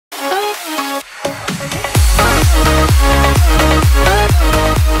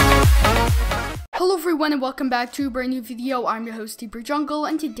everyone and welcome back to a brand new video. I'm your host TeeperJungle,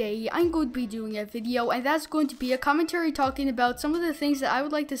 and today I'm going to be doing a video, and that's going to be a commentary talking about some of the things that I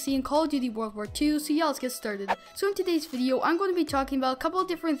would like to see in Call of Duty World War II. So yeah, let's get started. So in today's video, I'm going to be talking about a couple of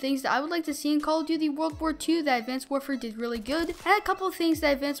different things that I would like to see in Call of Duty World War II that Advanced Warfare did really good, and a couple of things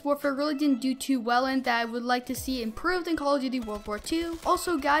that Advanced Warfare really didn't do too well and that I would like to see improved in Call of Duty World War II.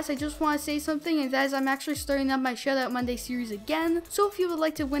 Also guys, I just want to say something, and that is I'm actually starting up my Shoutout Monday series again. So if you would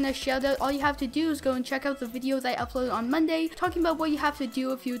like to win a shoutout, all you have to do is go and check out the video that I uploaded on Monday talking about what you have to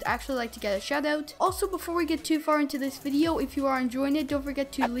do if you would actually like to get a shout out. Also, before we get too far into this video, if you are enjoying it, don't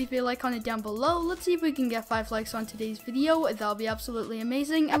forget to leave a like on it down below. Let's see if we can get 5 likes on today's video. That'll be absolutely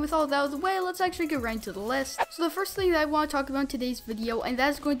amazing. And with all that out of the way, let's actually get right into the list. So the first thing that I want to talk about in today's video, and that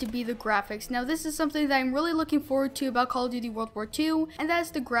is going to be the graphics. Now this is something that I'm really looking forward to about Call of Duty World War II, and that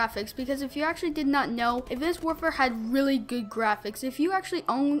is the graphics, because if you actually did not know, Advanced Warfare had really good graphics. If you actually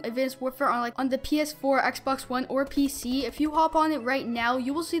own Advanced Warfare on the PS4, Xbox One, or PC, if you hop on it right now,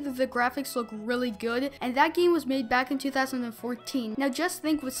 you will see that the graphics look really good, and that game was made back in 2014. Now just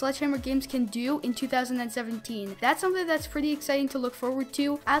think what Sledgehammer Games can do in 2017. That's something that's pretty exciting to look forward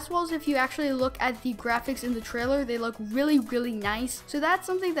to, as well as if you actually look at the graphics in the trailer, they look really nice. So that's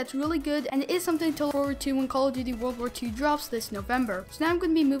something that's really good, and it is something to look forward to when Call of Duty World War II drops this November. So now I'm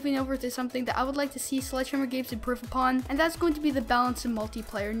going to be moving over to something that I would like to see Sledgehammer Games improve upon, and that's going to be the balance in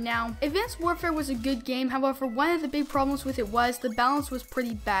multiplayer. Now, Advanced Warfare was a good game, however, one of the big problems with it was the balance was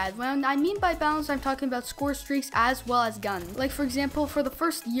pretty bad. When I mean by balance, I'm talking about score streaks as well as guns. Like for example, for the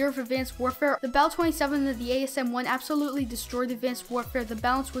first year of Advanced Warfare, the Bal 27 and the ASM-1 absolutely destroyed Advanced Warfare. The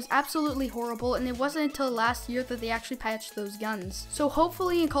balance was absolutely horrible, and it wasn't until last year that they actually patched those guns. So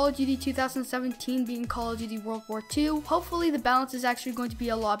hopefully in Call of Duty 2017 being Call of Duty World War II, hopefully the balance is actually going to be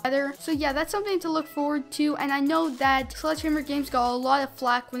a lot better. So yeah, that's something to look forward to, and I know that Sledgehammer Games got a lot of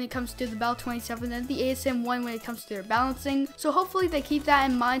flack when it comes to the Bal 27 and the ASM-1 when it comes to their balancing. So hopefully they keep that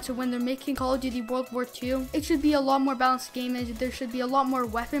in mind, so when they're making Call of Duty World War II, it should be a lot more balanced game, and there should be a lot more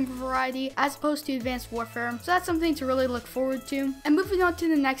weapon variety as opposed to Advanced Warfare. So that's something to really look forward to. And moving on to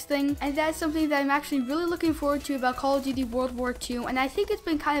the next thing, and that's something that I'm actually really looking forward to about Call of Duty World War II, and I think it's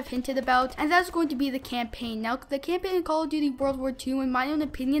been kind of hinted about, and that's going to be the campaign. Now the campaign in Call of Duty World War II, in my own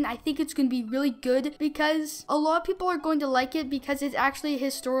opinion, I think it's going to be really good because a lot of people are going to like it because it's actually a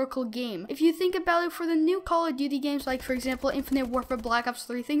historical game. If you think about it, for the new Call of Duty games, like for example Infinite Warfare, Black Ops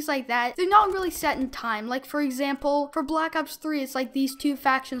 3, things like that, they're not really set in time. Like for example, for Black Ops 3, it's like these two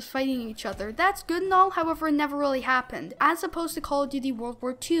factions fighting each other. That's good and all, however it never really happened. As opposed to Call of Duty World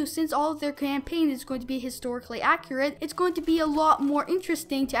War II, since all of their campaign is going to be historically accurate, it's going to be a lot more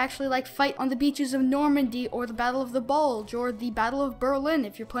interesting to actually like fight on the beaches of Normandy, or the Battle of the Bulge, or the Battle of Berlin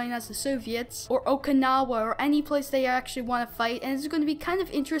if you're playing as the Soviets, or Okinawa, or any place they actually want to fight. And it's going to be kind of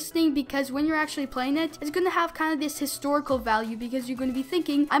interesting because when you're actually playing it, it's going to have kind of this historical value, because you're going to be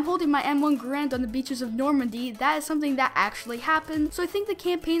thinking, I'm holding my M1 Garand on the beaches of Normandy. That is something that actually happened. So I think the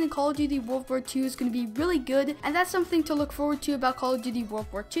campaign in Call of Duty World War II is going to be really good, and that's something to look forward to about Call of Duty World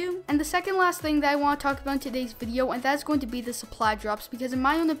War II. And the second last thing that I want to talk about in today's video, and that's going to be the supply drops, because in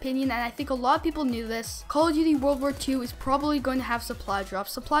my own opinion, and I think a lot of people knew this, Call of Duty World War II is probably going to have supply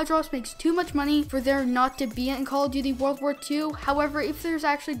drops. Supply drops makes too much money for there not to be it in Call of Duty World War II. However, if there's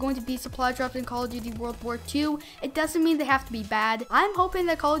actually going to be supply drops in Call of Duty World War II, it doesn't mean they have to be bad. I'm hoping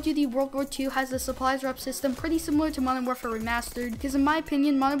that Call of Duty World War II has a supply drop system pretty similar to Modern Warfare Remastered, because in my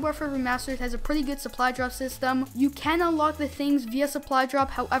opinion, Modern Warfare Remastered has a pretty good supply drop system. You can unlock the things via supply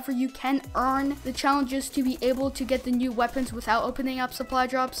drop, however you can earn the challenges to be able to get the new weapons without opening up supply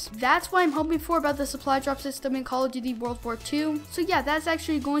drops. That's what I'm hoping for about the supply drop system in Call of Duty World War II. So yeah, that's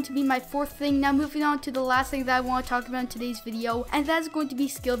actually going to be my fourth thing. Now moving on to the last thing that I want to talk about in today's video, and that's going to be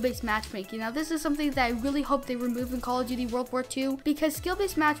skill-based matchmaking. Now this is something that I really hope they remove in Call of Duty World War II, because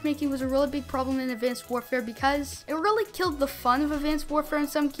skill-based matchmaking was a really big problem in Advanced Warfare, because it really killed the fun of Advanced Warfare in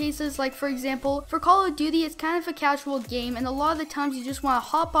some cases. Like for example, for Call of Duty, it's kind of a casual game, and a lot of the times you just want to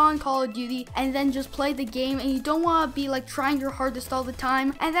hop on Call of Duty and then just play the game, and you don't want to be like trying your hardest all the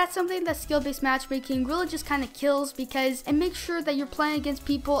time. And that's something that skill-based matchmaking really just kind of kills, because it makes sure that you're playing against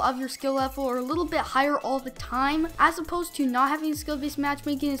people of your skill level or a little bit higher all the time, as opposed to not having skill-based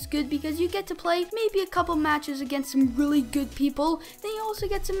matchmaking. Is good because you get to play maybe a couple matches against some really good people, then you also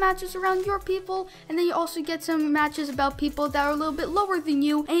get some matches around your people, and then you also get some matches about people that are a little bit lower than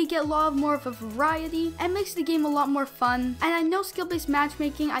you, and you get a lot more of a variety, and makes the game a lot more fun. And I know skill-based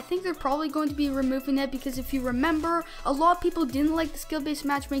matchmaking, I think they're probably going to be removing it, because if you remember, a lot of people didn't like the skill-based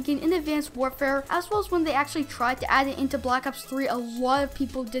matchmaking in Advanced Warfare, as well as when they actually tried to add it into Black Ops 3, a lot of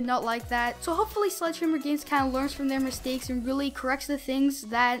people did not like that. So hopefully Sledgehammer Games kind of learns from their mistakes and really corrects the things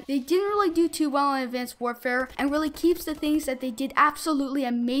that they didn't really don't do too well in Advanced Warfare and really keeps the things that they did absolutely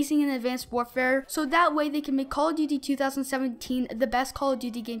amazing in Advanced Warfare, so that way they can make Call of Duty 2017 the best Call of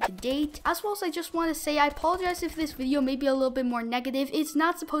Duty game to date. As well as I just want to say I apologize if this video may be a little bit more negative. It's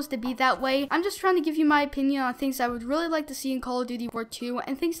not supposed to be that way. I'm just trying to give you my opinion on things I would really like to see in Call of Duty World War II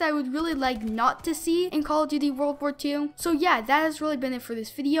and things that I would really like not to see in Call of Duty World War II. So yeah, that has really been it for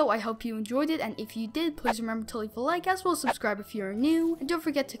this video. I hope you enjoyed it, and if you did, please remember to leave a like as well as subscribe if you're new, and don't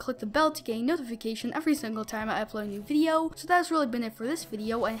forget to click the bell to get a notification every single time I upload a new video. So that's really been it for this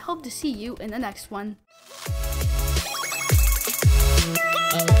video, and I hope to see you in the next one.